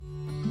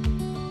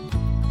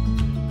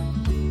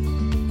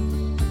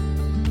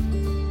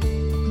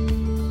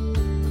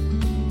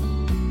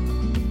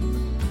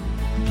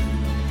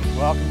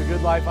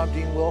Good Life. I'm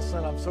Dean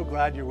Wilson. I'm so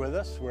glad you're with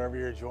us, wherever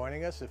you're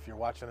joining us. If you're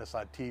watching us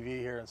on TV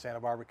here in Santa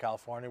Barbara,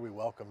 California, we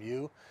welcome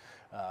you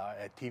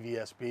at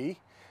TVSB.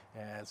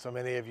 And so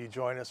many of you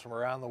join us from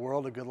around the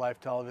world at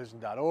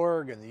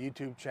goodlifetelevision.org and the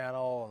YouTube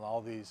channel and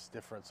all these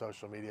different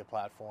social media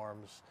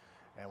platforms.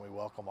 And we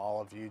welcome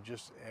all of you.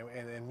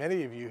 And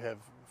many of you have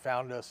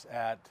found us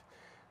at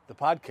the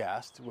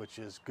podcast, which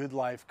is Good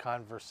Life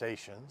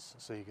Conversations.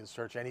 So you can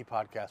search any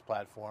podcast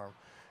platform,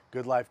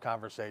 Good Life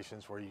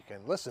Conversations, where you can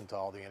listen to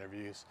all the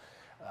interviews.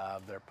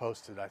 They're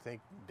posted, I think,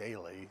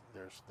 daily.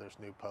 There's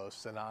new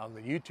posts. And on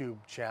the YouTube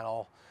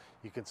channel,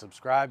 you can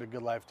subscribe to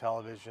Good Life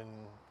Television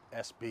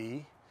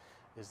SB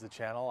is the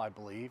channel, I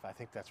believe. I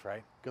think that's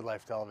right. Good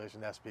Life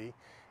Television SB.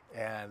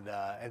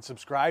 And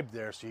subscribe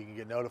there so you can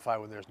get notified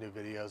when there's new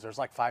videos. There's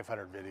like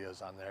 500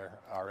 videos on there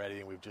already,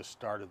 and we've just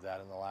started that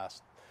in the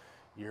last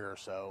year or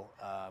so.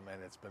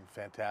 And it's been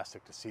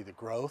fantastic to see the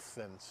growth,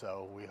 and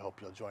so we hope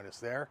you'll join us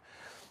there.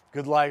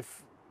 Good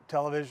Life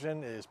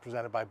Television is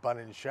presented by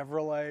Bunnin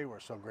Chevrolet. We're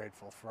so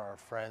grateful for our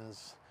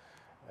friends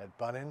at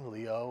Bunnin,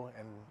 Leo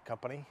and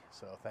company,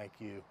 so thank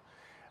you.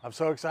 I'm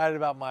so excited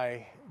about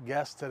my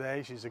guest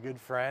today. She's a good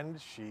friend.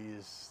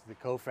 She's the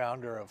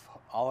co-founder of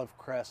Olive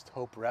Crest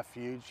Hope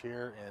Refuge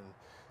here in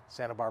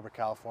Santa Barbara,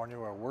 California,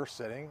 where we're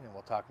sitting, and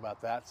we'll talk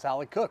about that.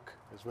 Sally Cook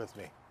is with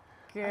me.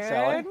 Good Hi,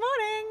 Sally.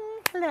 morning.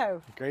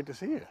 Hello. Great to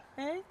see you.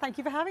 Hey, thank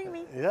you for having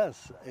me.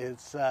 Yes,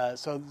 it's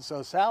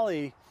so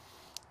Sally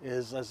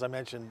is, as I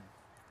mentioned,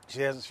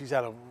 she's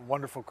had a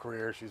wonderful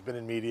career. She's been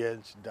in media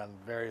and she's done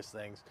various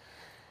things.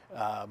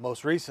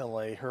 Most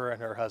recently, her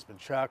and her husband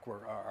Chuck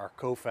are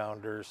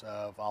co-founders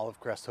of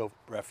Olive Crest Hope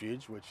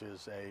Refuge, which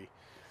is a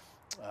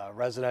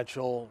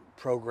residential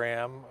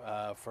program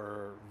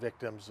for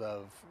victims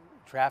of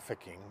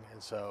trafficking.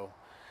 And so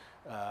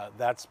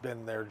that's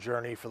been their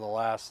journey for the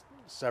last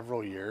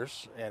several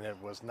years, and it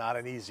was not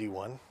an easy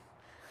one.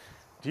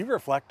 Do you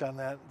reflect on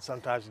that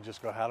sometimes and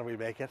just go, how do we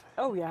make it?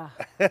 Oh yeah,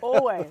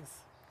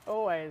 always,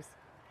 always.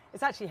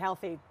 It's actually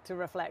healthy to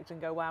reflect and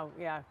go, wow,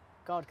 yeah,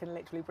 God can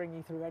literally bring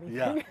you through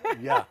anything.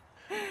 Yeah.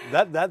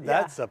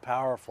 That's a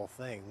powerful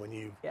thing when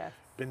you've Yes.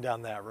 been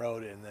down that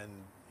road and then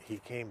he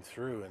came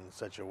through in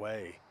such a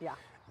way Yeah.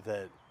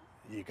 that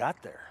you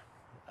got there.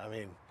 I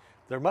mean,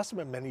 there must have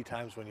been many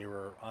times when you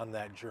were on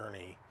that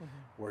journey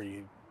where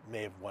you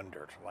may have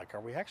wondered, like, are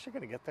we actually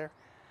going to get there?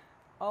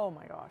 Oh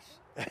my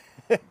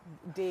gosh.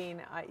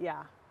 Dean,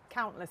 yeah,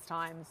 countless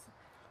times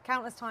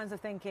of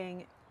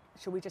thinking,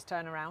 should we just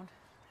turn around?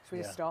 Should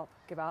we just stop,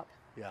 give up?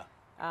 Yeah.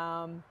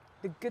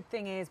 The good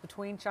thing is,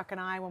 between Chuck and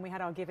I, when we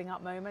had our giving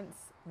up moments,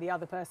 the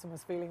other person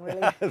was feeling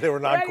really They were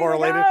not ready to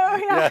correlated. go.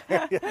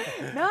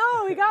 Yeah.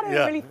 No, we got it.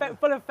 Yeah. Really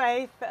full of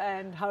faith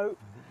and hope,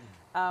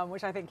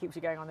 which I think keeps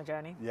you going on the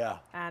journey. Yeah.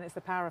 And it's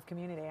the power of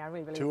community. I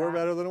really believe Two that. are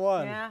better than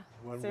one. Yeah,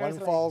 When seriously.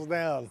 one falls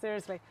down.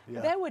 Seriously. Yeah.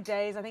 But there were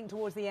days, I think,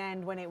 towards the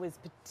end when it was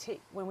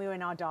when we were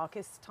in our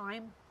darkest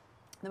time,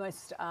 the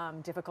most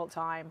difficult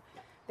time.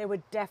 There were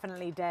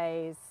definitely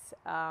days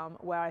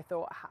where I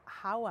thought,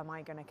 how am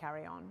I going to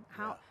carry on?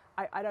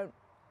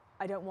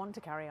 I don't want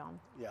to carry on.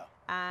 Yeah.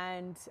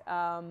 And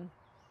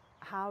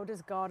how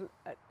does God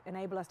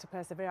enable us to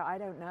persevere? I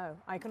don't know.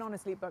 I can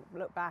honestly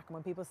look back, and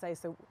when people say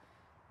so,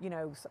 you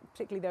know,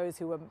 particularly those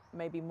who were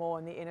maybe more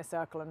in the inner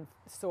circle and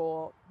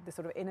saw the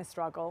sort of inner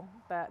struggle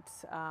that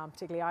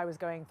particularly I was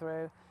going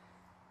through,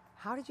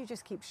 how did you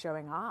just keep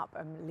showing up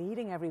and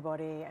leading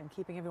everybody and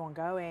keeping everyone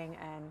going?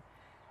 And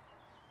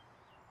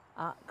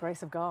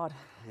grace of God,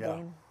 Yeah.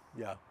 Dean.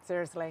 Yeah.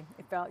 Seriously,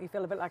 you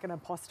feel a bit like an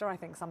imposter, I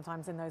think,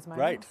 sometimes in those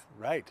moments.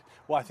 Right.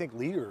 Well, I think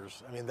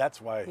leaders, I mean, that's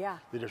why Yeah.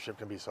 leadership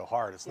can be so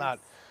hard. It's not,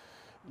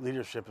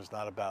 leadership is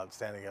not about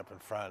standing up in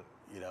front,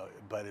 you know,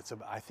 but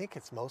I think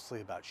it's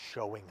mostly about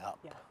showing up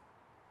Yeah.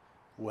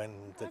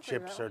 when the agree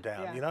chips with that. are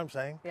down. Yeah. You know what I'm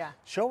saying? Yeah.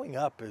 Showing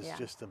up is Yeah.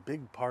 just a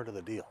big part of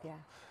the deal. Yeah.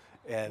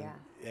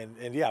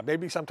 And yeah,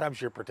 maybe sometimes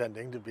you're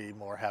pretending to be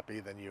more happy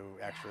than you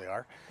actually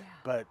are,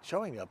 but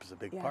showing up is a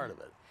big part of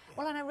it.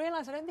 Well, and I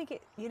realized I don't think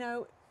it, you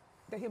know,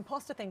 the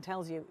imposter thing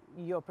tells you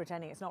you're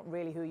pretending. It's not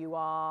really who you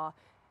are.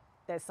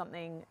 There's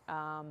something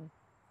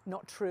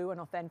not true and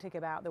authentic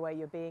about the way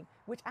you're being,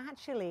 which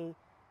actually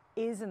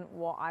isn't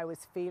what I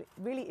was feeling,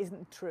 really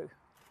isn't true.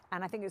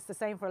 And I think it's the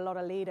same for a lot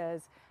of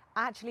leaders.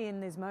 Actually, in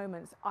these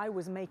moments, I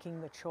was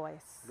making the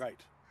choice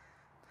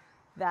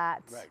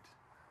that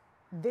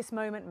this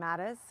moment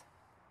matters.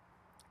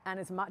 And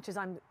as much as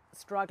I'm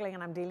struggling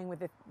and I'm dealing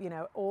with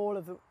all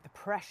of the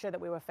pressure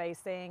that we were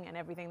facing and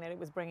everything that it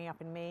was bringing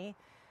up in me,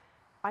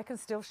 I can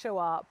still show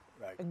up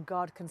and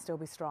God can still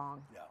be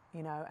strong,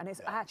 you know, and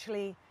it's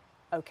actually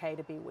okay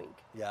to be weak.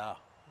 Yeah.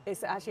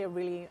 It's actually a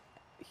really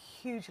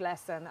huge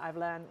lesson I've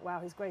learned. Wow,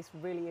 His grace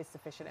really is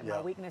sufficient in my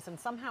weakness. And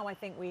somehow I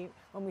think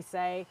when we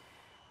say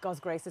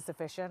God's grace is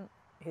sufficient,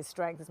 His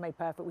strength is made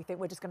perfect, we think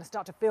we're just going to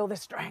start to feel the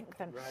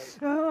strength and,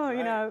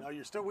 you know. No,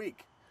 you're still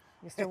weak.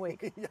 You're still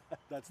weak.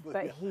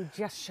 But He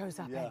just shows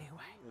up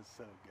anyway. It's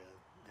so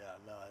good. Yeah,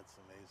 no, it's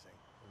amazing.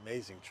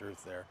 Amazing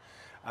truth there.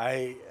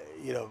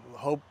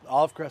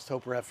 Olive Crest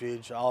Hope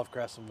Refuge, Olive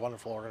Crest, a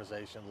wonderful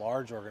organization,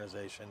 large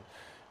organization,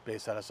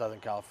 based out of Southern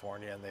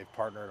California, and they've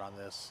partnered on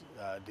this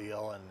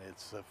deal, and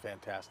it's a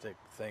fantastic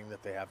thing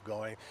that they have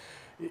going.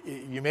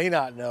 You may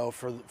not know,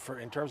 for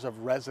in terms of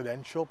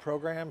residential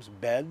programs,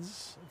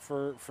 beds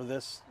for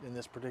this in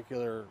this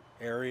particular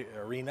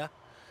arena,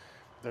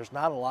 there's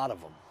not a lot of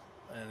them.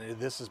 And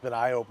this has been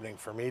eye-opening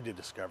for me to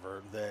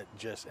discover that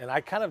and I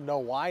kind of know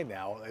why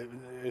now.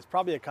 It's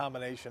probably a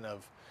combination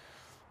of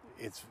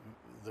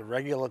the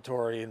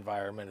regulatory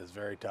environment is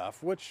very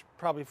tough, which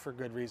probably for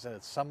good reason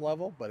at some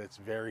level, but it's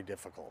very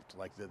difficult.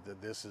 Like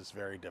this is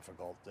very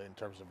difficult in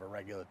terms of a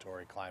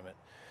regulatory climate.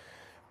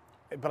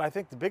 But I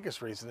think the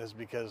biggest reason is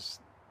because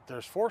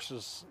there's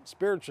forces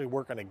spiritually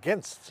working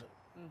against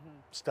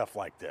stuff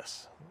like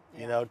this.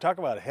 Yeah. You know, talk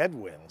about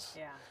headwinds.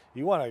 Yeah.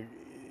 You want to,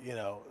 you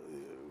know,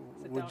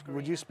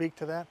 would you speak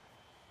to that?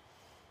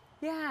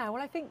 Yeah,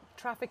 well, I think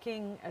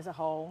trafficking as a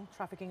whole,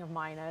 trafficking of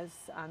minors,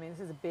 I mean, this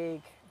is a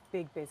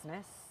big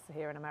business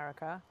here in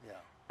America. Yeah.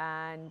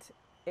 And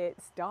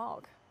it's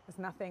dark. There's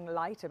nothing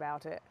light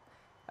about it.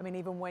 I mean,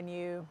 even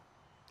when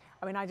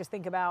I just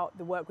think about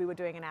the work we were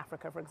doing in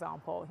Africa, for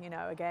example. You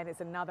know, again,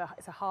 it's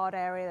a hard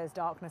area. There's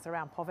darkness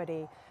around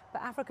poverty,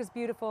 but Africa's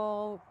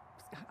beautiful.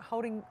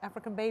 Holding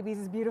African babies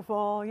is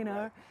beautiful, you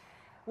know. Right.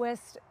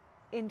 Whereas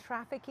in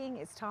trafficking,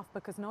 it's tough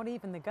because not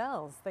even the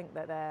girls think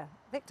that they're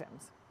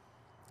victims.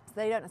 So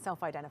they don't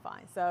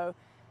self-identify. So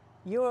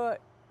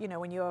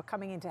when you're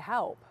coming in to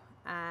help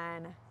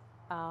and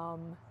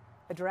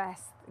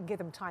address, give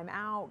them time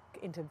out,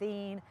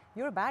 intervene,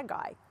 you're a bad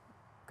guy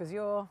because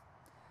you're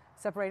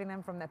separating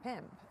them from their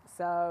pimp.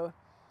 So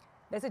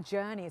there's a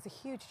journey, it's a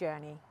huge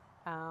journey.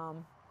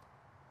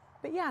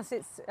 But yes,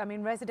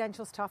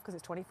 residential's tough because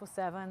it's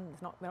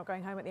 24/7. We're not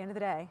going home at the end of the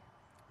day.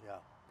 Yeah.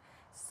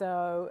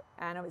 So,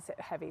 and it's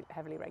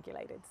heavily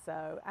regulated.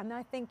 So, and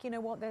I think, you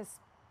know what, there's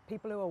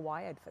people who are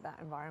wired for that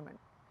environment,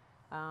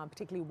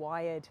 particularly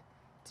wired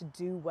to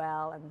do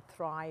well and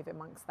thrive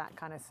amongst that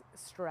kind of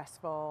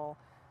stressful,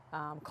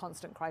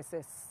 constant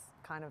crisis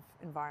kind of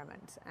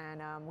environment.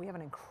 And we have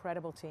an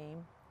incredible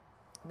team.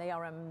 They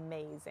are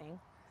amazing.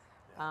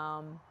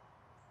 Yeah.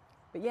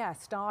 But yeah,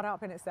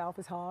 startup in itself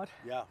is hard.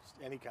 Yeah,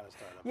 any kind of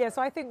startup. Yeah, so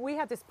I think we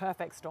had this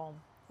perfect storm.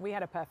 We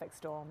had a perfect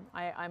storm.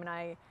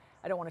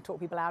 I don't want to talk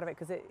people out of it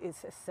because it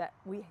is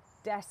we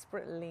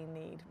desperately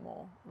need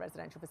more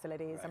residential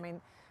facilities. Right. I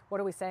mean, what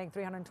are we saying?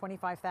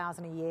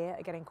 325,000 a year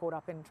are getting caught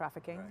up in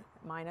trafficking, right.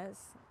 minors.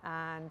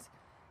 And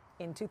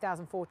in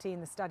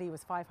 2014, the study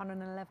was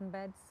 511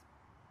 beds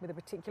with a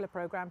particular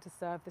program to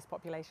serve this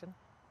population.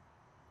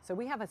 So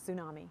we have a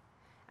tsunami.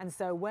 And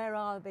so where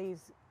are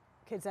these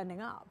kids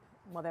ending up?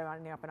 Well, they're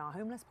ending up in our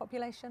homeless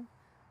population,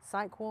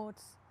 psych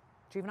wards,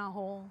 juvenile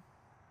hall.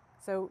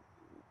 So,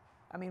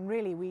 I mean,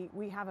 really,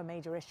 we have a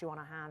major issue on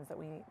our hands that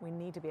we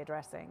need to be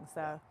addressing.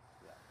 So,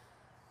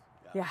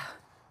 yeah.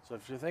 So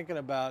if you're thinking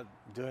about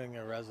doing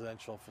a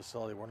residential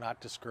facility, we're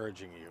not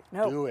discouraging you.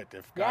 No. Do it.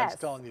 If God's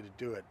telling you to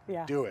do it,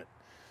 do it.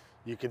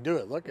 You can do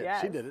it. Look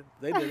at she did it.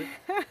 They did it.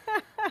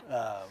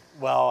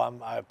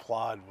 I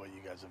applaud what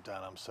you guys have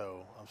done.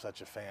 I'm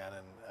such a fan,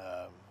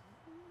 and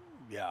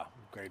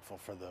grateful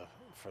for the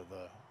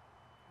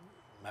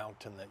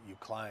mountain that you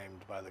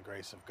climbed by the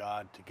grace of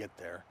God to get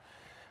there.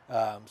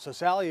 So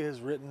Sally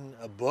has written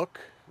a book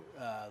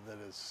that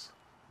is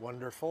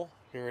wonderful.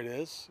 Here it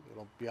is.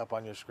 It'll be up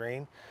on your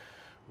screen.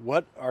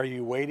 What Are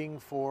You Waiting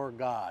For,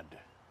 God?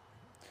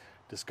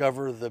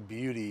 Discover the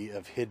Beauty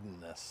of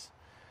Hiddenness.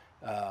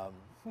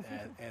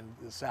 And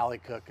Sally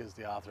Cook is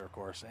the author, of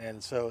course.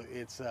 And so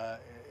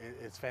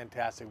it's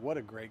fantastic. What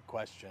a great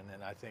question.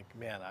 And I think,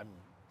 man, I'm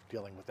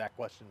dealing with that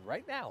question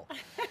right now.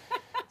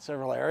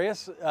 Several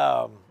areas.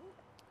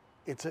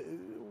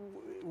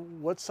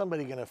 What's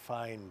somebody going to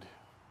find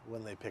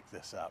when they pick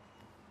this up?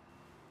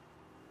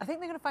 I think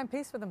they're going to find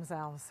peace for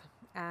themselves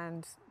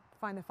and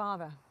find the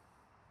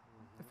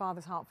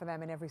Father's heart for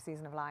them in every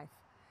season of life.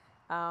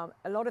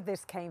 A lot of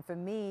this came for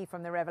me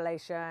from the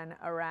revelation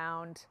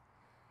around,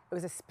 it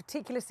was a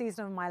particular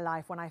season of my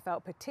life when I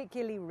felt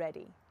particularly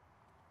ready,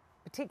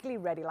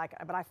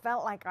 but I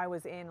felt like I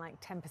was in like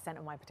 10%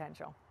 of my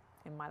potential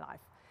in my life.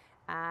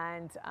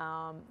 And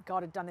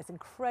God had done this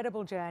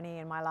incredible journey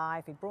in my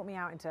life. He brought me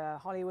out into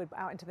Hollywood,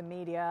 out into the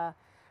media.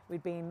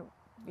 We'd been,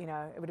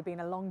 it would have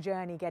been a long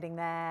journey getting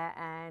there,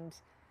 and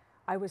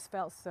I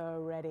felt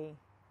so ready.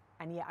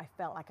 And yet I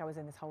felt like I was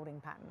in this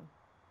holding pattern.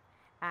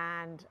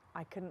 And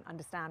I couldn't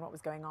understand what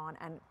was going on.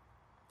 And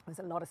there's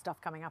a lot of stuff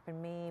coming up in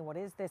me. What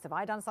is this? Have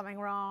I done something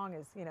wrong?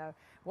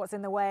 What's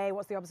in the way?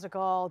 What's the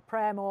obstacle?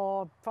 Prayer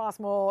more, fast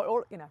more,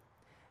 or,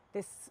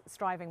 this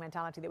striving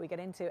mentality that we get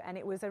into. And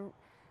it was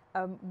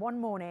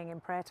one morning in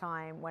prayer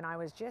time when I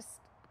was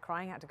just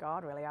crying out to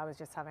God, really. I was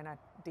just having a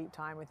deep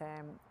time with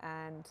him.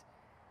 And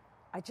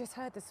I just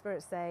heard the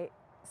Spirit say,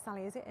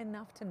 Sally, is it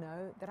enough to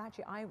know that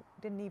actually I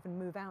didn't even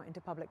move out into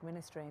public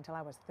ministry until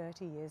I was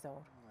 30 years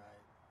old?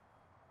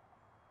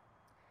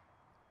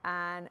 Right.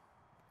 And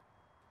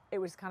it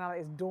was kind of like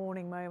this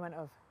dawning moment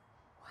of,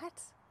 what?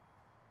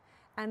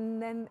 And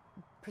then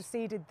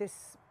proceeded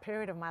this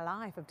period of my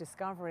life of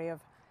discovery of,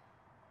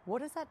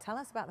 what does that tell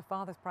us about the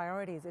Father's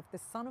priorities? If the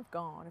Son of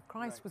God, if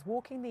Christ Right. was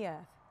walking the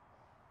earth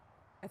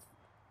at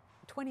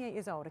 28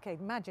 years old, okay,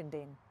 imagine,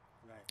 Dean,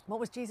 Right. what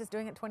was Jesus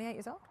doing at 28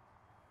 years old?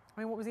 I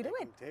mean, what was he doing?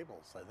 Making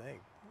tables, I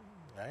think.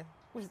 Right?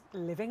 Was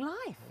living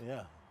life.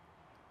 Yeah.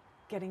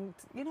 Getting,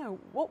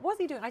 what was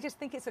he doing? I just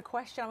think it's a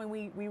question. I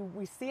mean,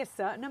 we see a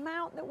certain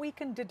amount that we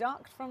can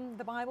deduct from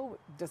the Bible.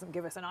 It doesn't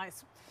give us a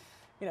nice,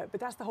 but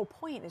that's the whole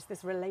point. It's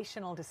this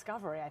relational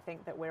discovery, I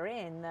think, that we're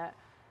in, that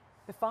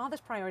the Father's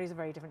priorities are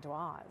very different to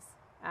ours.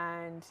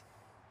 And,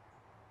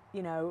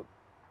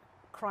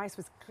 Christ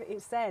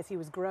it says he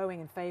was growing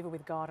in favor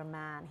with God and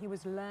man. He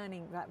was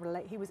learning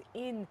he was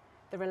in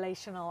the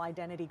relational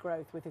identity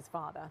growth with his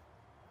Father,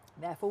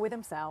 therefore with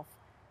himself,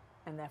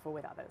 and therefore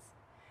with others.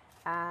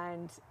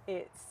 And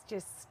it's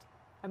just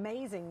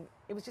amazing.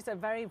 It was just a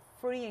very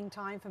freeing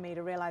time for me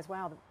to realize,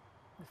 wow,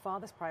 the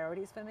Father's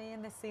priorities for me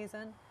in this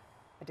season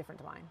are different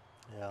to mine.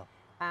 Yeah.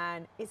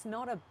 And it's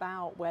not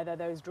about whether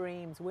those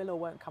dreams will or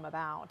won't come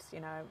about.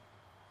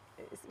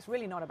 It's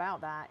really not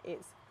about that.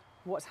 It's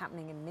what's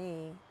happening in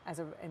me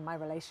in my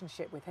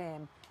relationship with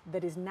him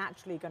that is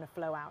naturally going to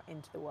flow out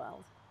into the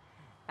world.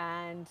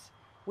 And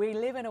we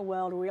live in a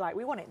world where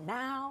we want it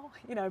now.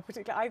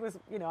 Particularly,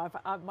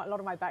 a lot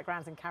of my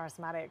background's in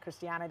charismatic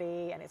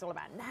Christianity, and it's all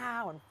about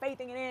now and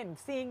faithing it in, and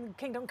seeing the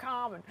kingdom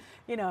come, and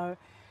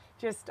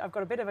I've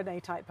got a bit of an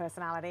A-type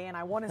personality, and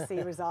I want to see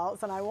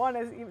results, and I want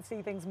to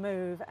see things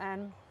move.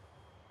 And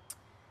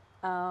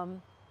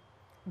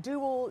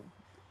does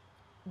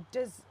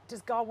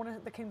God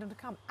want the kingdom to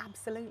come?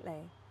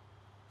 Absolutely.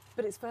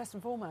 But it's first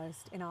and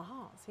foremost in our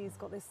hearts. He's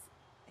got this.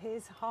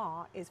 His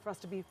heart is for us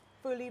to be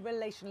fully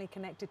relationally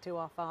connected to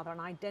our Father,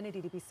 and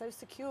identity to be so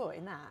secure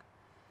in that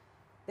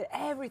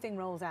everything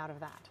rolls out of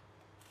that.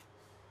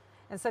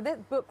 And so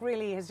that book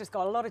really has just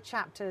got a lot of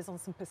chapters on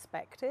some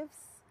perspectives,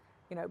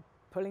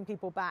 pulling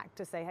people back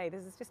to say, hey,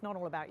 this is just not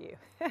all about you.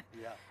 Yeah.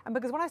 And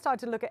because when I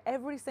started to look at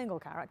every single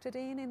character,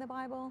 Dean, in the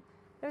Bible,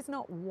 there's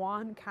not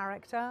one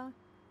character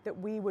that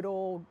we would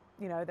all,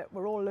 that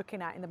we're all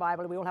looking at in the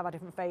Bible, we all have our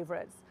different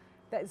favorites,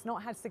 that has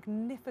not had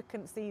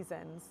significant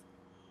seasons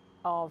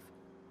of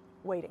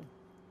waiting.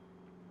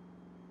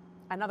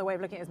 Another way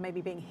of looking at it is maybe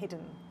being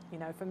hidden.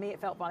 For me, it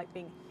felt like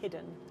being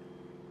hidden.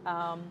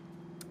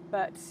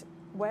 But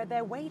where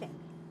they're waiting.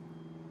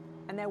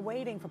 And they're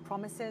waiting for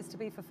promises to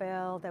be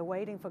fulfilled. They're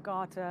waiting for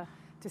God to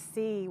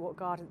see what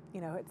God,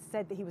 had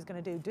said that he was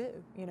going to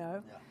do. Yeah.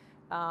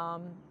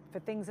 For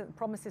things,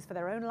 promises for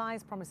their own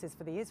lives, promises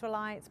for the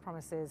Israelites,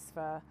 promises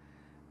for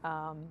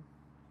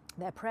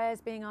their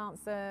prayers being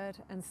answered.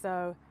 And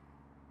so,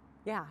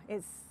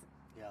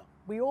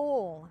 we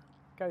all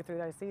go through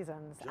those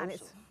seasons.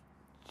 Joseph.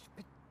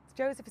 And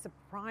Joseph is a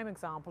prime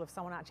example of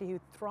someone actually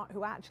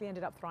who actually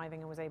ended up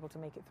thriving and was able to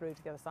make it through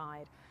to the other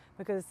side,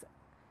 because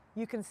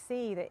you can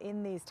see that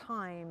in these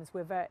times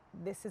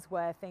this is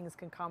where things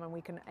can come and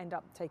we can end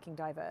up taking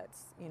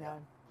diverts. Yeah,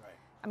 right.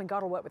 I mean,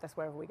 God will work with us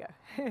wherever we go.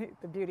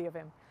 The beauty of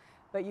him.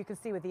 But you can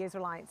see with the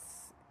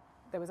Israelites,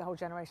 there was a whole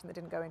generation that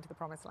didn't go into the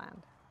promised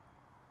land.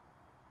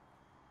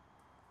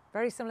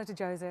 Very similar to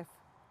Joseph,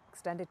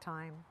 extended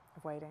time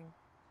of waiting.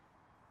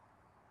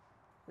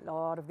 A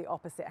lot of the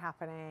opposite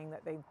happening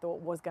that they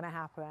thought was going to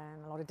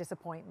happen, a lot of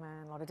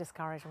disappointment, a lot of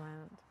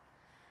discouragement.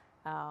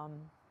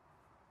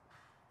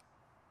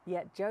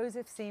 Yet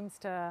Joseph seems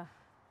to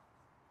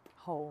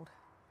hold.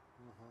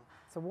 Mm-hmm.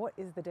 So what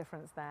is the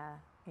difference there?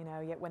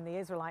 Yet when the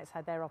Israelites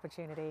had their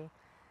opportunity,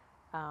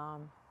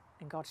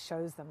 and God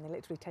shows them, they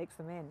literally takes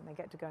them in, they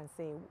get to go and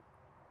see,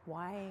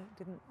 why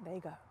didn't they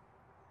go?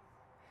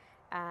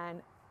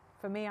 And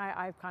for me,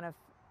 I kind of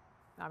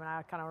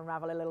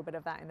unravel a little bit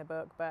of that in the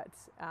book, but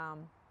I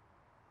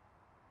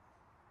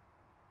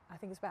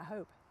think it's about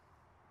hope.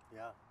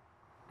 Yeah.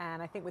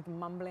 And I think with the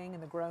mumbling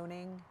and the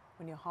groaning,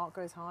 when your heart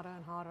goes harder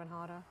and harder and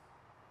harder,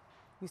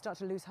 you start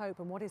to lose hope.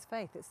 And what is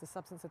faith? It's the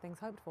substance of things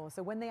hoped for.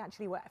 So when they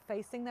actually were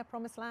facing their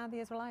promised land, the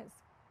Israelites,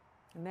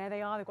 and there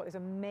they are, they've got this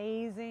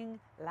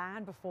amazing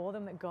land before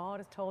them that God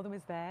has told them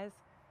is theirs,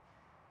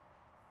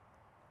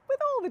 with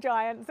all the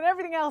giants and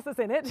everything else that's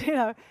in it,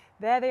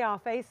 there they are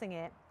facing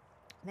it.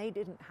 They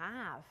didn't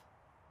have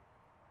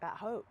that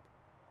hope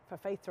for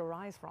faith to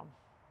arise from.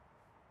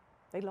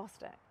 They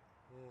lost it.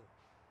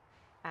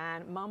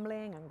 And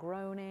mumbling and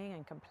groaning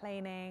and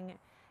complaining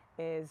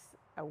is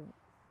a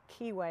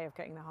key way of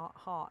getting the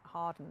heart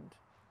hardened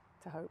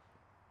to hope.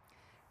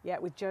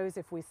 Yet with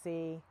Joseph, we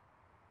see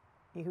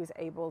he was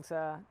able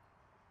to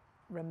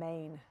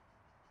remain.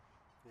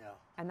 Yeah.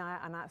 And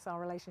that's our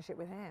relationship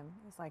with him.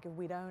 It's like if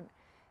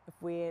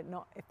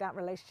that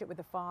relationship with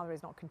the Father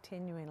is not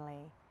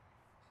continually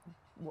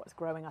what's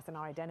growing us in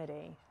our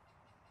identity,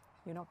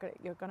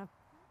 you're gonna,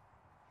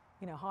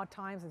 hard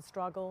times and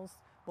struggles,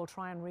 we'll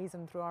try and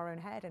reason through our own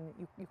head, and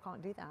you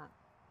can't do that.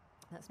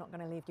 That's not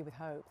going to leave you with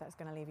hope. That's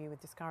going to leave you with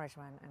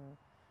discouragement and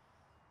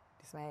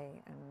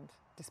dismay and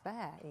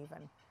despair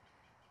even.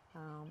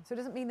 So it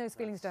doesn't mean those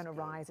feelings don't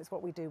arise. It's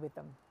what we do with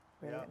them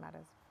really that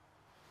matters.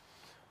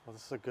 Well,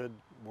 this is a good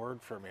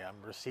word for me. I'm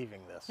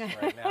receiving this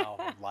right now,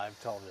 live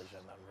television.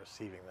 I'm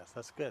receiving this.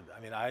 That's good. I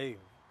mean,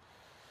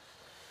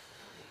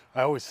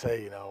 I always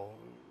say,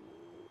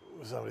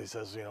 somebody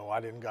says, why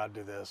didn't God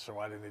do this or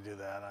why didn't He do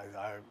that?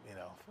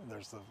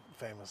 There's the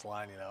famous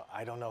line,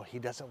 I don't know. He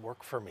doesn't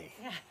work for me.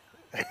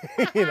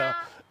 Like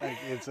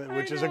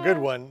which is a good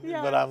one.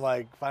 Yeah. But I'm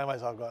like, find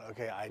myself going,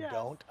 okay, I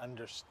don't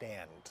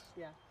understand.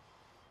 Yeah.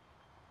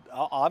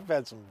 I've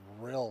had some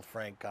real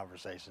frank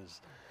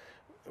conversations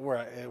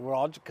where we're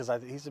all, because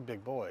he's a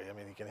big boy. I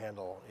mean, he can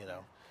handle,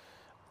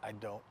 I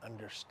don't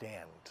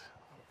understand.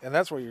 And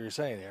that's what you're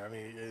saying here. I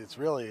mean, it's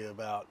really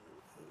about,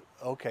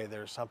 okay,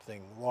 there's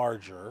something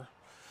larger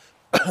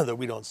that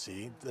we don't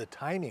see. The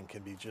timing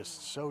can be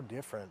just so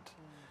different,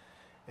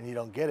 and you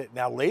don't get it.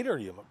 Now later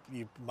you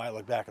might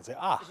look back and say,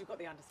 Because you've got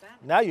the understanding.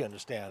 now you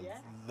understand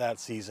that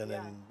season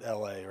in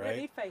LA, You right? don't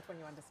need faith when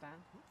you understand.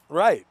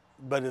 Right.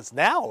 But it's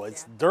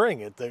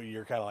during it that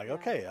you're kind of like,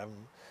 okay,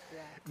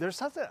 there's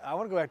something, I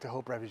want to go back to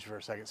Hope Refuge for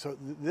a second. So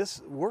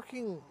this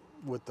working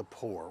with the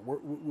poor,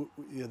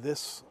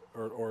 this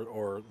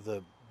or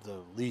the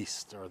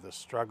least or the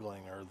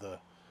struggling or the,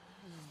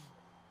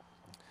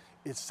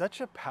 it's such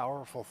a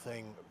powerful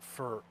thing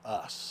for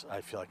us,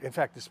 I feel like. In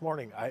fact, this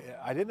morning, I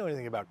didn't know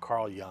anything about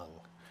Carl Jung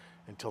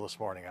until this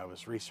morning. I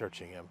was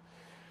researching him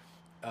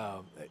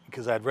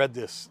because I'd read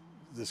this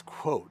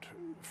quote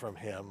from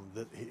him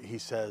that he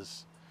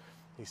says,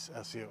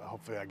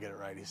 hopefully I get it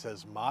right. He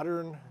says,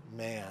 modern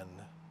man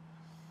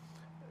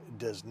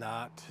does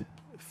not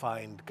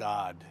find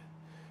God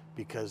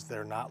because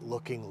they're not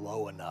looking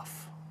low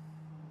enough.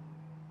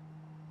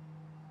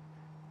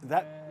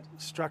 That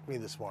struck me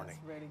this morning.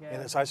 That's really good.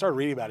 And so I started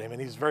reading about him,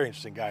 and he's a very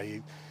interesting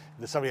guy.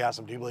 Somebody asked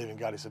him, do you believe in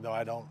God? He said, no,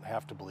 I don't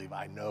have to believe.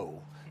 I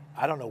know.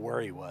 I don't know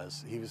where he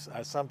was. He was,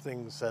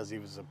 something says he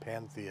was a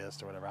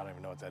pantheist or whatever. I don't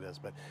even know what that is,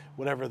 but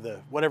whatever.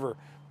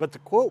 But the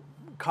quote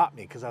caught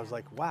me because I was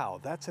like, wow,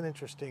 that's an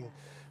interesting,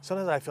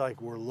 sometimes I feel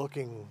like we're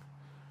looking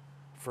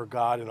for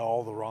God in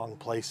all the wrong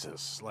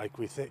places. Like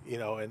we think,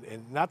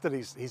 and not that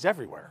he's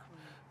everywhere,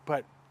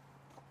 but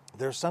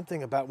there's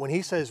something about when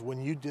he says,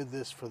 when you did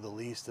this for the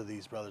least of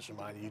these brothers of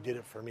mine, you did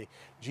it for me.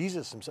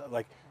 Jesus himself,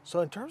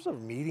 so in terms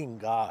of meeting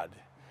God,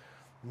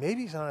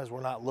 maybe sometimes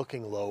we're not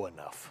looking low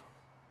enough.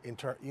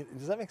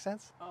 Does that make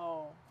sense?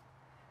 Oh,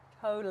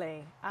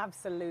 totally.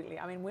 Absolutely.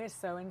 I mean, we're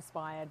so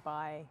inspired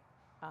by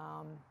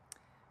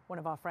one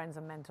of our friends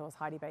and mentors,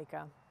 Heidi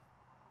Baker,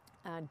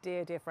 a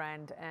dear, dear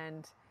friend.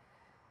 And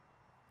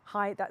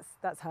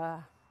that's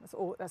her.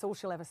 That's all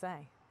she'll ever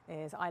say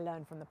is, I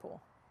learn from the poor.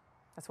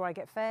 That's where I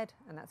get fed,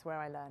 and that's where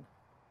I learn.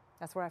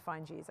 That's where I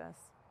find Jesus.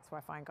 That's where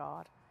I find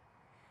God.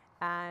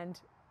 And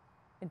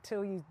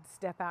until you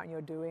step out and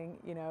you're doing,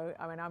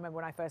 I remember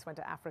when I first went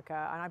to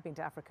Africa, and I've been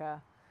to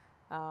Africa,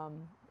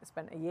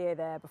 spent a year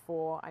there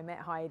before I met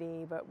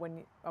Heidi, but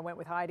when I went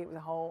with Heidi, it was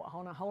a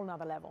whole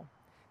nother level.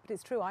 But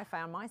it's true, I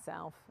found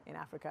myself in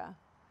Africa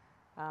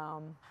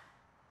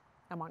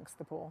amongst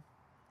the poor.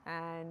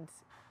 And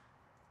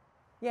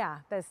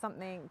there's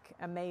something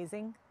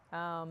amazing.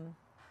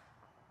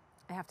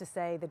 I have to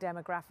say the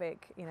demographic,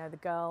 the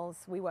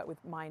girls, we work with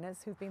minors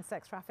who've been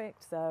sex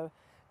trafficked, so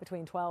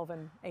between 12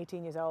 and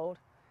 18 years old.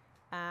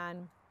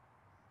 And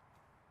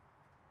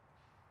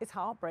it's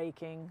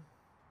heartbreaking.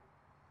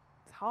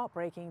 It's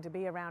heartbreaking to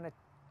be around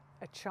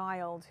a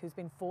child who's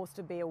been forced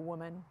to be a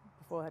woman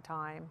before her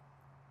time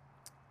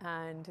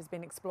and has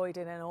been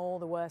exploited in all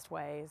the worst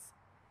ways,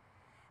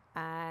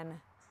 and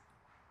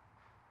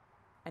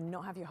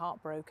not have your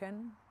heart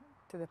broken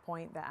to the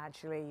point that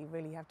actually you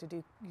really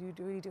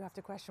do have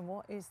to question,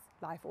 what is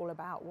life all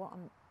about?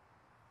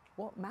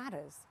 What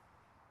matters?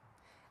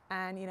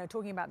 And,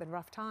 talking about the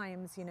rough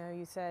times,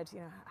 you said,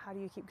 how do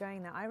you keep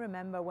going there? I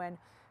remember when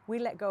we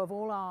let go of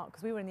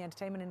because we were in the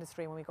entertainment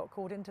industry when we got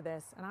called into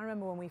this. And I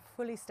remember when we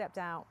fully stepped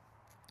out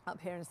up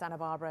here in Santa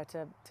Barbara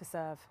to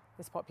serve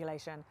this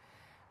population.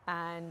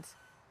 And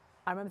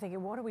I remember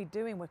thinking, what are we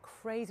doing? We're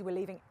crazy. We're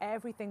leaving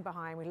everything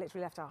behind. We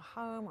literally left our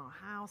home, our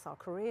house, our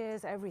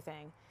careers,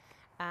 everything.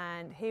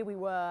 And here we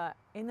were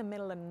in the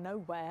middle of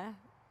nowhere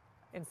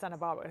in Santa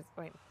Barbara.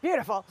 I mean,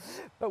 beautiful,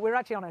 but we're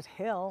actually on a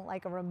hill,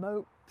 like a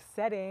remote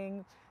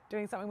setting,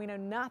 doing something we know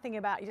nothing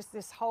about, just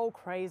this whole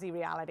crazy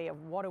reality of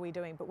what are we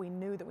doing? But we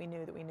knew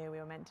we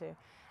were meant to.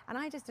 And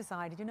I just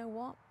decided, you know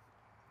what?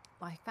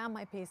 I found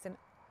my peace, and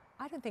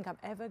I don't think I'm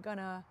ever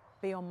gonna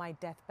be on my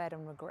deathbed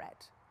and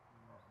regret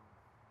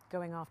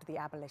going after the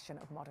abolition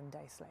of modern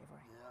day slavery.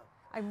 Yeah.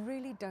 I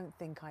really don't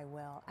think I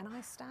will. And I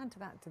stand to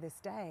that to this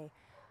day.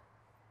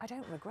 I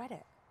don't regret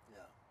it. Yeah.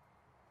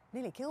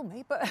 Nearly killed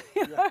me, but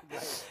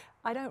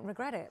I don't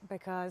regret it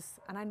because,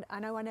 and I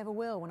know I never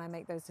will when I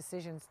make those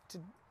decisions to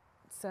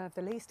serve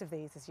the least of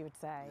these, as you would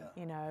say,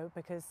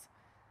 because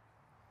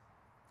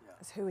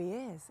it's who he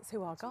is, it's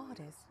who our God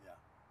is.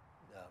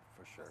 Yeah,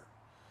 for sure.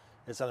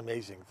 It's an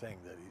amazing thing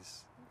that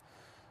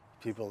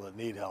people that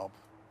need help,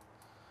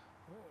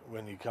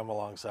 when you come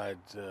alongside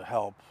to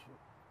help,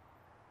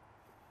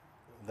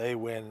 they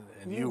win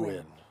and you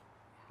win.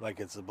 Like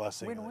it's a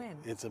blessing. Win-win.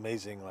 It's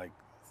amazing,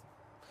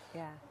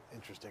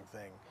 interesting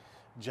thing.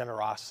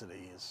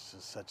 Generosity is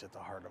just such at the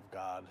heart of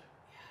God.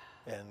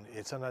 Yeah.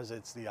 And sometimes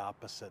it's the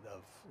opposite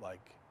of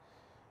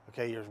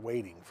Okay, you're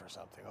waiting for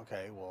something.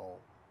 Okay, well,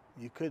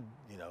 you could,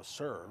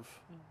 serve.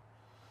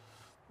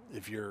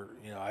 If you're,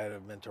 I had a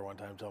mentor one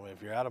time tell me,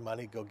 if you're out of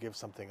money, go give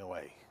something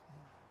away.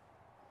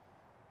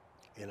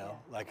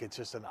 Like it's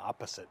just an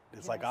opposite.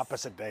 It's like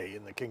opposite day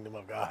in the kingdom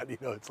of God.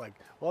 It's like,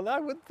 well, no, I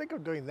wouldn't think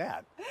of doing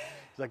that.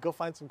 It's like, go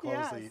find some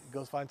clothes.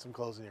 Go find some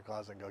clothes in your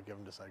closet and go give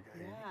them to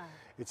somebody.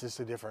 It's just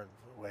a different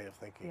way of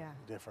thinking,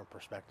 different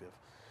perspective.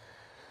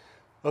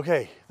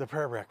 Okay, the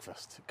prayer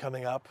breakfast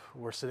coming up.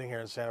 We're sitting here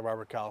in Santa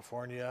Barbara,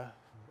 California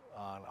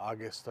on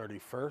August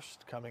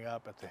 31st, coming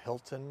up at the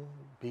Hilton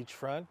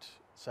Beachfront,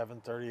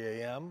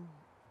 7:30 a.m.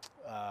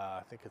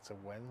 I think it's a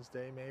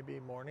Wednesday maybe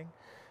morning.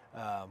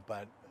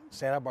 But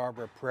Santa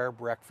Barbara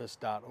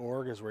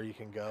prayerbreakfast.org is where you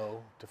can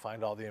go to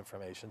find all the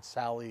information.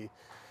 Sally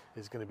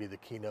is going to be the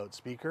keynote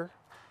speaker.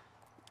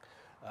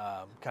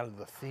 Kind of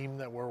the theme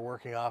that we're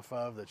working off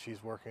of, that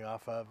she's working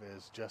off of,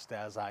 is Just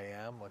As I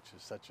Am, which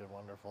is such a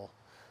wonderful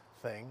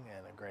thing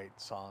and a great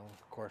song,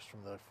 of course,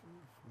 from the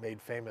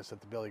made famous at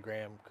the Billy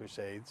Graham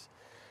Crusades.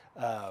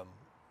 How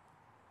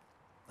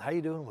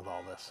you doing with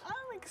all this?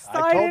 I'm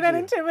excited and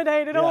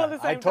intimidated all at the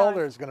same time. I told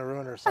her it's going to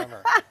ruin her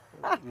summer.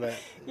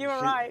 You were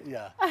right.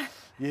 Yeah.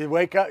 You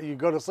wake up, you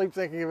go to sleep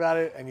thinking about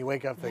it, and you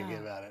wake up thinking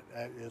about it.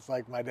 It's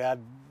like my dad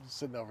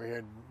sitting over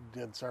here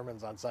did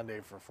sermons on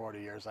Sunday for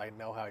 40 years. I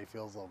know how he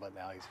feels a little bit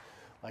now. He's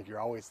like, you're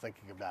always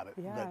thinking about it.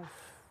 Yes.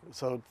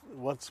 So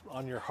what's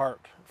on your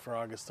heart for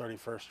August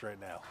 31st right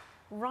now?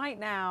 Right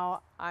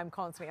now, I'm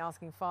constantly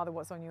asking, Father,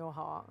 what's on your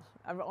heart?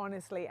 I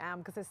honestly am,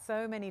 because there's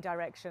so many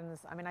directions.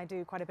 I mean, I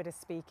do quite a bit of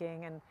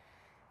speaking, and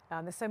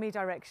there's so many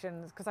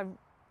directions, because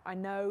I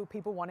know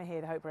people want to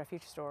hear the Hope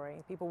Refuge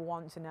story. People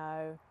want to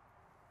know,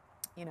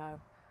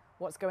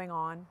 what's going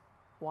on,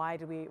 why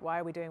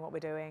are we doing what we're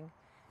doing,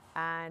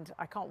 and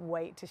I can't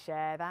wait to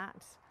share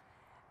that.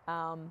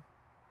 And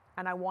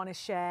I want to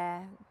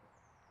share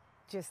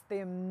just the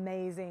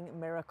amazing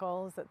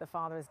miracles that the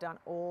Father has done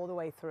all the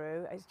way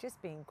through. It's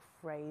just been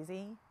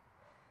crazy,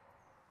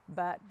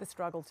 but the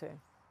struggle too.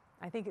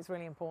 I think it's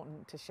really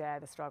important to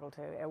share the struggle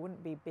too. It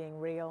wouldn't be being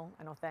real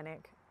and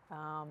authentic,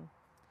 and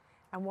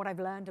what I've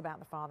learned about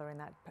the Father in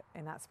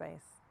that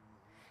space.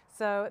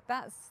 So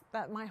that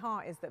my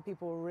heart is that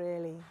people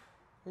really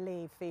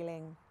leave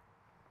feeling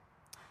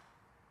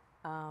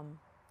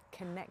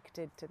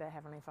connected to their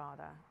Heavenly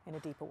Father in a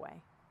deeper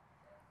way,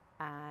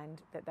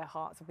 and that their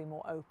hearts will be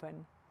more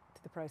open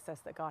to the process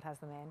that God has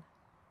them in.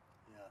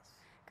 Yes.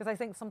 Because I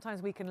think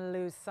sometimes we can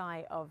lose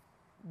sight of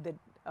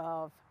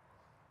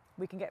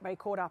we can get very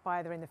caught up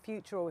either in the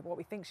future or with what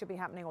we think should be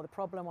happening, or the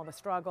problem or the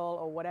struggle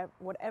or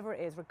whatever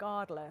it is,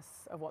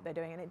 regardless of what they're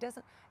doing. And it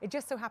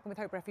just so happened with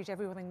Hope Refuge,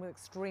 everything was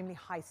extremely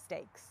high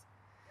stakes.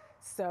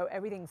 So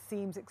everything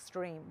seems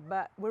extreme,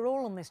 but we're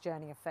all on this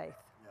journey of faith.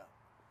 Yeah.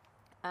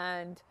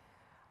 And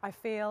I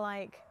feel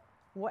like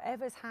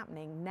whatever's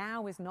happening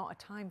now is not a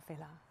time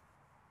filler.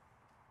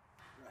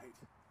 Right.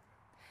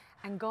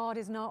 And God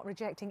is not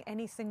rejecting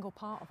any single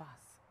part of us.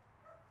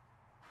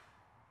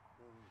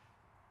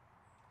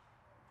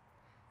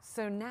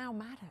 So now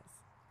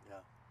matters. Yeah.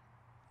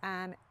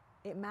 And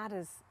it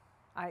matters.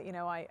 I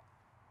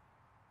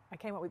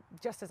came up with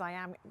Just As I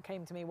Am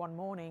came to me one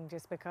morning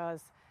just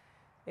because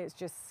it's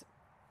just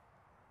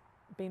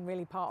been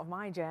really part of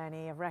my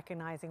journey of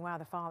recognizing, wow,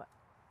 the Father,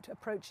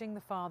 approaching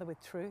the Father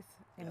with truth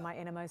in my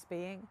innermost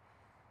being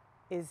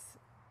is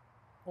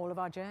all of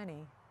our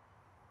journey.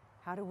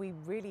 How do we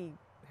really,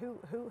 who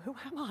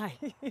am I?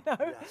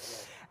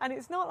 And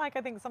it's not like,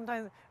 I think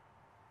sometimes,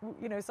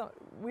 we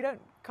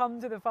don't come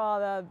to the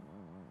Father,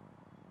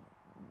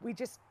 we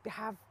just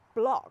have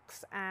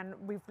blocks and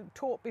we've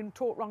been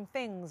taught wrong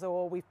things,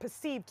 or we've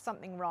perceived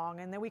something wrong,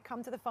 and then we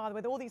come to the Father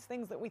with all these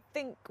things that we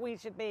think we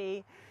should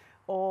be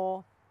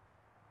or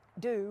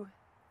do.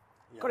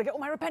 Got to get all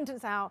my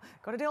repentance out,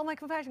 got to do all my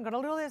confession, got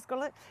to do all this,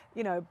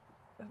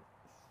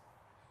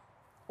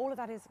 all of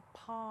that is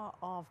part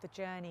of the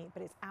journey,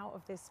 but it's out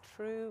of this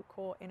true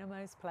core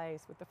innermost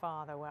place with the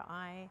Father where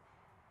I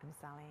am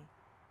Sally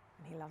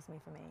and He loves me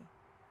for me.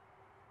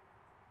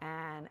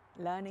 And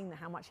learning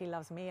how much He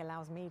loves me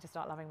allows me to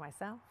start loving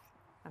myself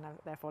and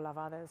therefore love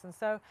others. And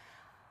so,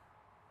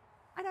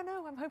 I don't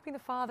know, I'm hoping the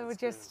Father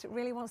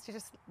really wants to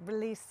just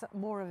release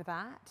more of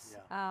that.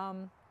 Yeah.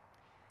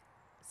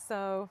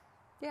 So,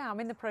 yeah, I'm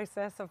in the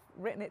process of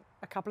written it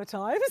a couple of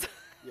times,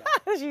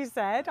 as you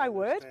said, I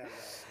would.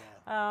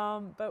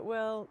 But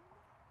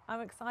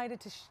I'm excited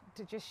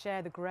to just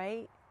share the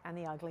great and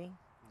the ugly,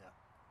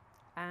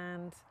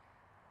 and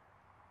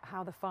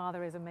how the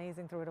Father is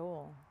amazing through it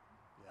all.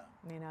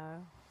 Yeah.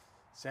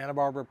 Santa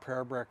Barbara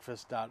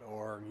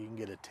prayerbreakfast.org. You can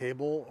get a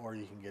table or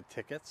you can get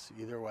tickets,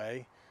 either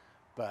way.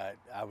 But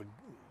I would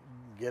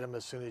get them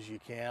as soon as you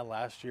can.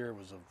 Last year it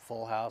was a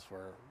full house.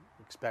 We're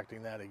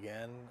expecting that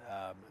again.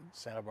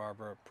 Santa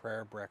Barbara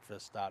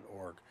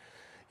prayerbreakfast.org.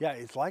 Yeah,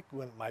 it's like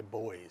when my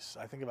boys,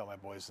 I think about my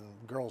boys, and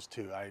girls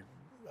too.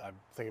 I'm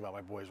thinking about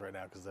my boys right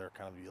now because they're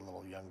kind of a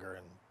little younger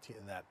and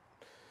in that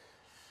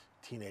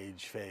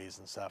teenage phase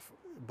and stuff.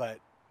 But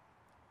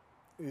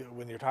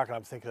when you're talking,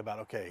 I'm thinking about,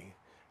 okay,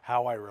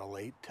 how I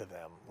relate to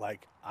them.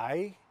 Like,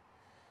 I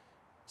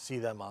see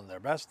them on their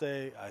best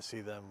day. I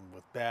see them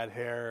with bad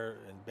hair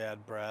and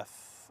bad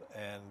breath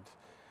and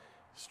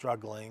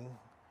struggling.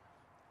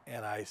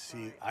 And I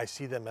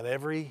see them in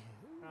every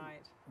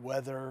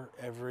weather,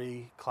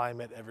 every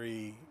climate,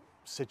 every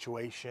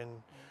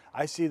situation.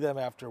 I see them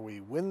after we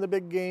win the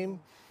big game,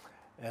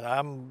 and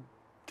I'm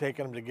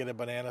taking them to get a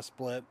banana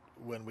split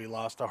when we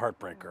lost a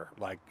heartbreaker.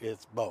 Like,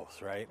 it's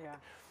both, right? Yeah.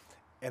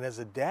 And as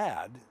a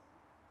dad,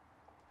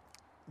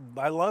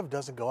 my love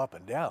doesn't go up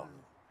and down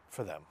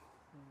for them.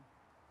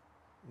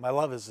 My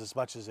love is as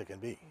much as it can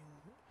be.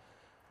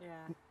 Yeah.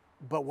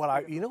 But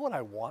what you know what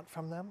I want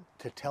from them?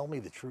 To tell me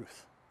the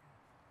truth.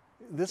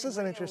 This is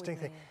an interesting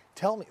thing.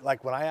 Tell me,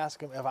 like when I ask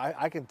them, if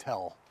I can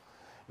tell,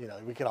 you know,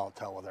 we can all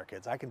tell with our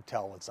kids. I can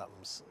tell when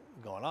something's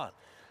going on.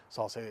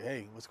 So I'll say,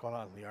 hey, what's going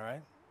on? You all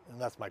right?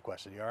 And that's my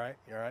question. You all right?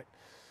 You all right?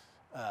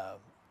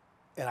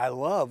 And I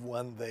love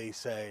when they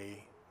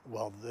say,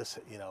 well, this,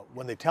 you know,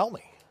 when they tell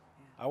me.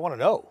 I want to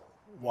know.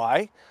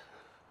 Why?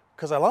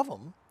 Because I love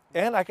them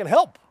and I can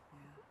help.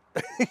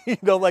 You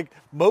know, like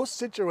most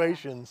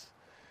situations,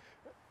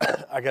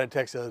 I got a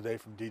text the other day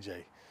from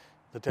DJ.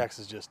 The text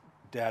is just,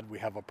 Dad, we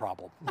have a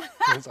problem.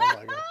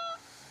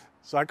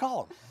 So I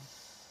call him.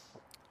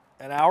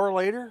 An hour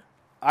later,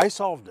 I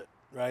solved it,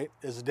 right,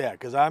 as a dad,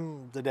 because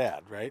I'm the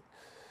dad, right?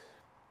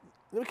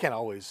 We can't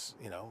always,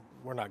 you know,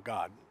 we're not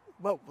God.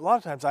 But a lot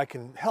of times I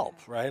can help,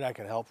 right? I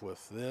can help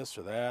with this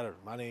or that or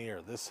money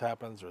or this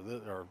happens or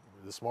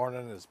this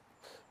morning is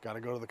got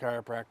to go to the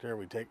chiropractor.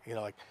 We take, you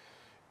know, like,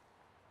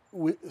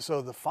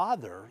 so the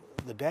father,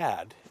 the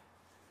dad,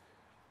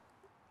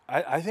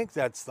 I think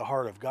that's the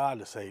heart of God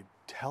to say,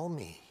 tell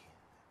me.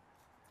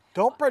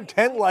 Don't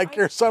pretend like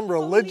you're some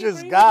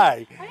religious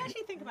guy. I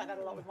actually think about that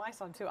a lot with my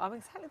son too. I'm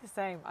exactly the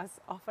same.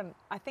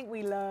 I think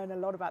we learn a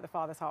lot about the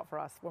Father's heart for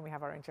us when we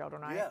have our own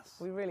children, right? Yes.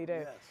 We really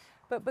do. Yes.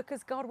 But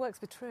because God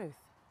works with truth.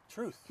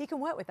 Truth. He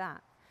can work with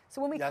that.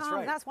 So when we That's come,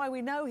 right. that's why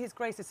we know His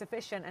grace is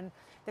sufficient. And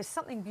there's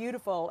something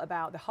beautiful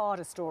about the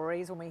harder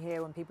stories when we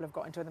hear when people have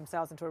got into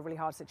themselves into a really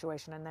hard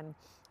situation and then,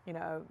 you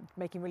know,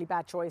 making really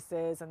bad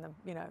choices and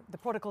the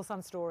prodigal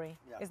son story.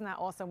 Yeah. Isn't that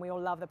awesome? We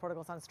all love the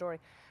prodigal son story.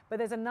 But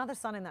there's another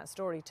son in that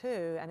story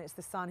too, and it's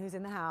the son who's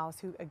in the house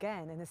who,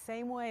 again, in the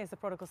same way as the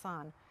prodigal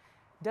son,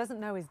 doesn't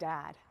know his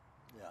dad.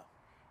 Yeah.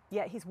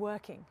 Yet he's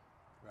working.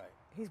 Right.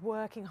 He's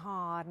working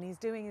hard and he's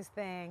doing his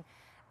thing.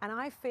 And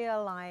I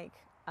feel like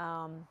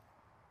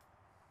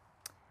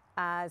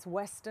as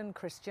Western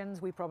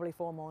Christians, we probably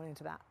fall more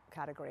into that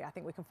category. I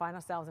think we can find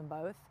ourselves in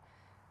both.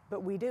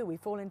 But we do. We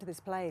fall into this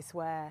place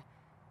where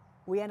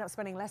we end up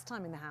spending less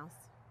time in the house,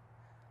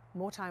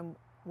 more time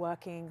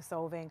working,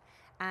 solving.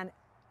 And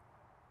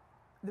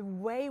the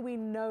way we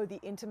know the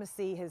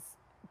intimacy has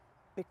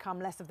become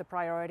less of the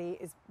priority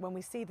is when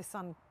we see the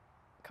son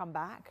come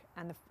back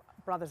and the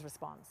brother's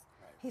response.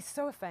 Right. He's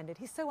so offended.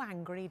 He's so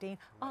angry, Dean.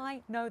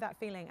 Right. I know that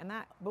feeling, and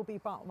that will be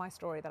part of my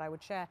story that I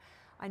would share.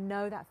 I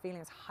know that feeling. I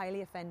was highly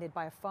offended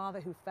by a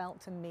father who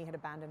felt to me had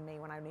abandoned me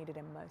when I needed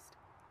him most.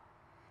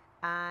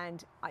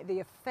 And the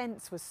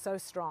offense was so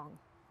strong.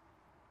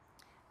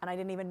 And I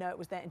didn't even know it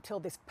was there until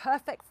this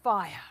perfect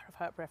fire of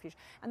Hope Refuge.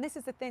 And this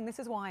is the thing. This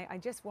is why I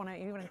just want to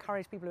even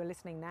encourage people who are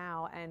listening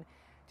now, and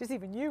just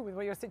even you with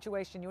your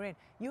situation you're in.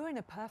 You're in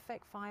a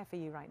perfect fire for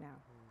you right now.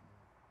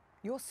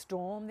 Your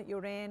storm that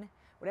you're in,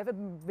 whatever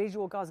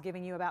visual God's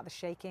giving you about the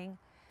shaking,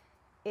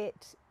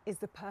 it is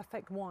the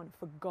perfect one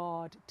for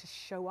God to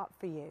show up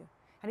for you.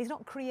 And He's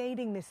not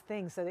creating this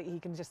thing so that He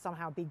can just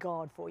somehow be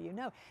God for you.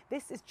 No,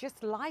 this is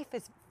just life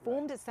has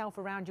formed itself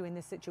around you in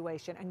this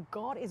situation, and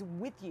God is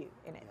with you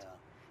in it. Yeah.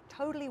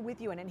 Totally with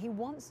you in it. And He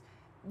wants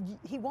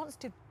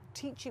to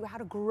teach you how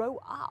to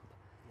grow up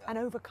and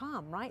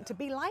overcome, right? Yeah. To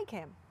be like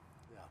Him.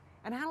 Yeah.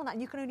 And handle that.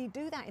 And you can only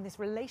do that in this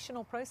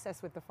relational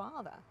process with the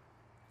Father.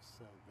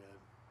 So good.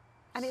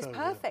 And it's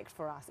perfect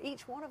for us.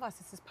 Each one of us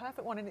is this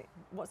perfect one. And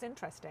what's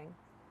interesting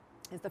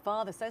is the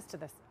father says to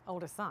the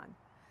older son,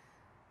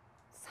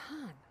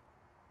 son,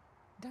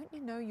 don't you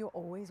know you're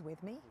always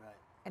with me? Right.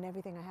 And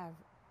everything I have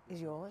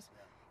is yours?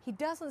 Yeah. He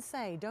doesn't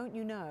say, don't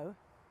you know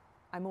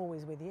I'm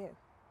always with you?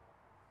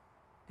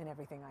 And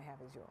everything I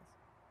have is yours.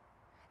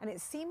 And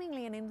it's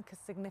seemingly an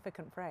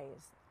insignificant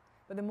phrase.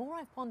 But the more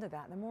I've pondered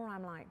that, the more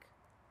I'm like,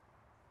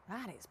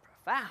 that is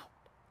profound.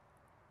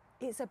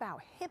 It's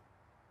about Him.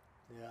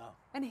 Yeah.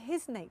 And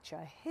His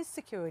nature, His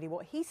security,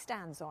 what He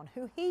stands on,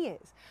 who He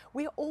is.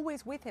 We are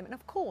always with Him. And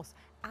of course,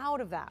 out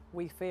of that,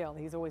 we feel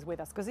He's always with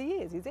us because He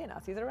is. He's in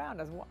us. He's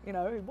around us. You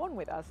know, He's one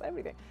with us,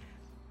 everything.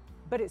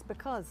 But it's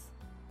because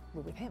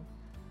we're with Him.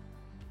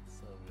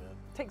 So good.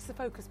 Takes the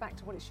focus back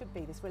to what it should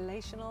be, this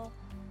relational.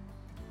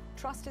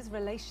 Trust is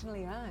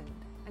relationally earned.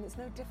 And it's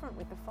no different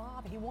with the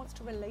Father. He wants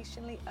to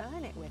relationally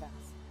earn it with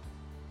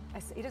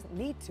us. He doesn't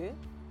need to.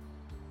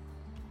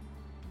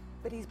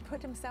 But He's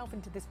put Himself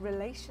into this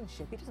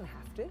relationship. He doesn't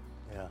have to.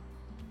 Yeah.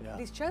 Yeah. But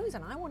He's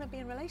chosen. I want to be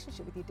in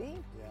relationship with you,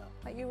 Dean. Yeah.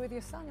 Like you with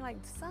your son. You're like,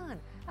 son,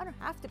 I don't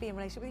have to be in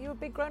relationship with you. You're a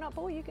big grown-up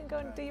boy. You can go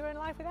and do your own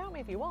life without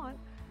me if you want.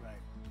 Right.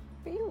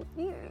 But you would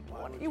you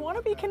want to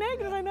want be that?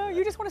 connected, Yeah, I know. yeah.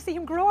 You just want to see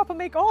him grow up and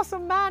make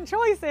awesome man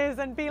choices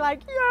and be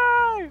like,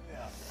 yay!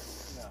 Yeah.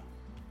 Yeah.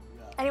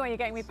 Anyway, you're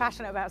getting me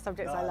passionate about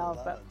subjects No, I love,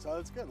 but it. So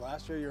it's good.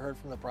 Last year you heard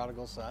from the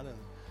prodigal son, and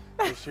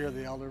this year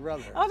the elder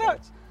brother. Oh, So no.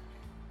 it's-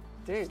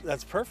 dude,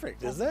 that's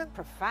perfect, isn't it?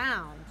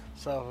 profound.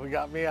 So we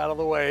got me out of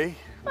the way,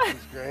 which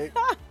is great.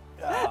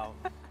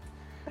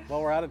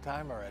 Well, we're out of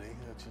time already,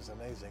 which is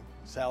amazing.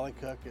 Sally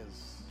Cook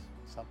is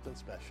something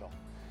special.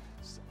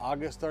 It's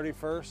August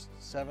 31st,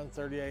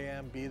 7:30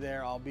 a.m. Be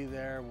there. I'll be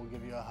there. We'll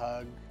give you a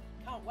hug.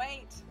 Can't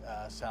wait.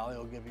 Sally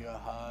will give you a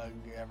hug.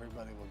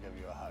 Everybody will give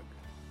you a hug.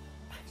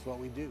 It's what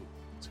we do.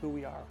 It's who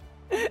we are.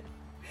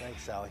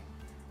 Thanks, Sally.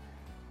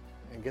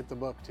 And get the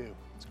book too.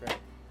 It's great.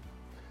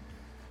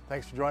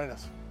 Thanks for joining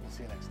us. We'll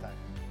see you next time.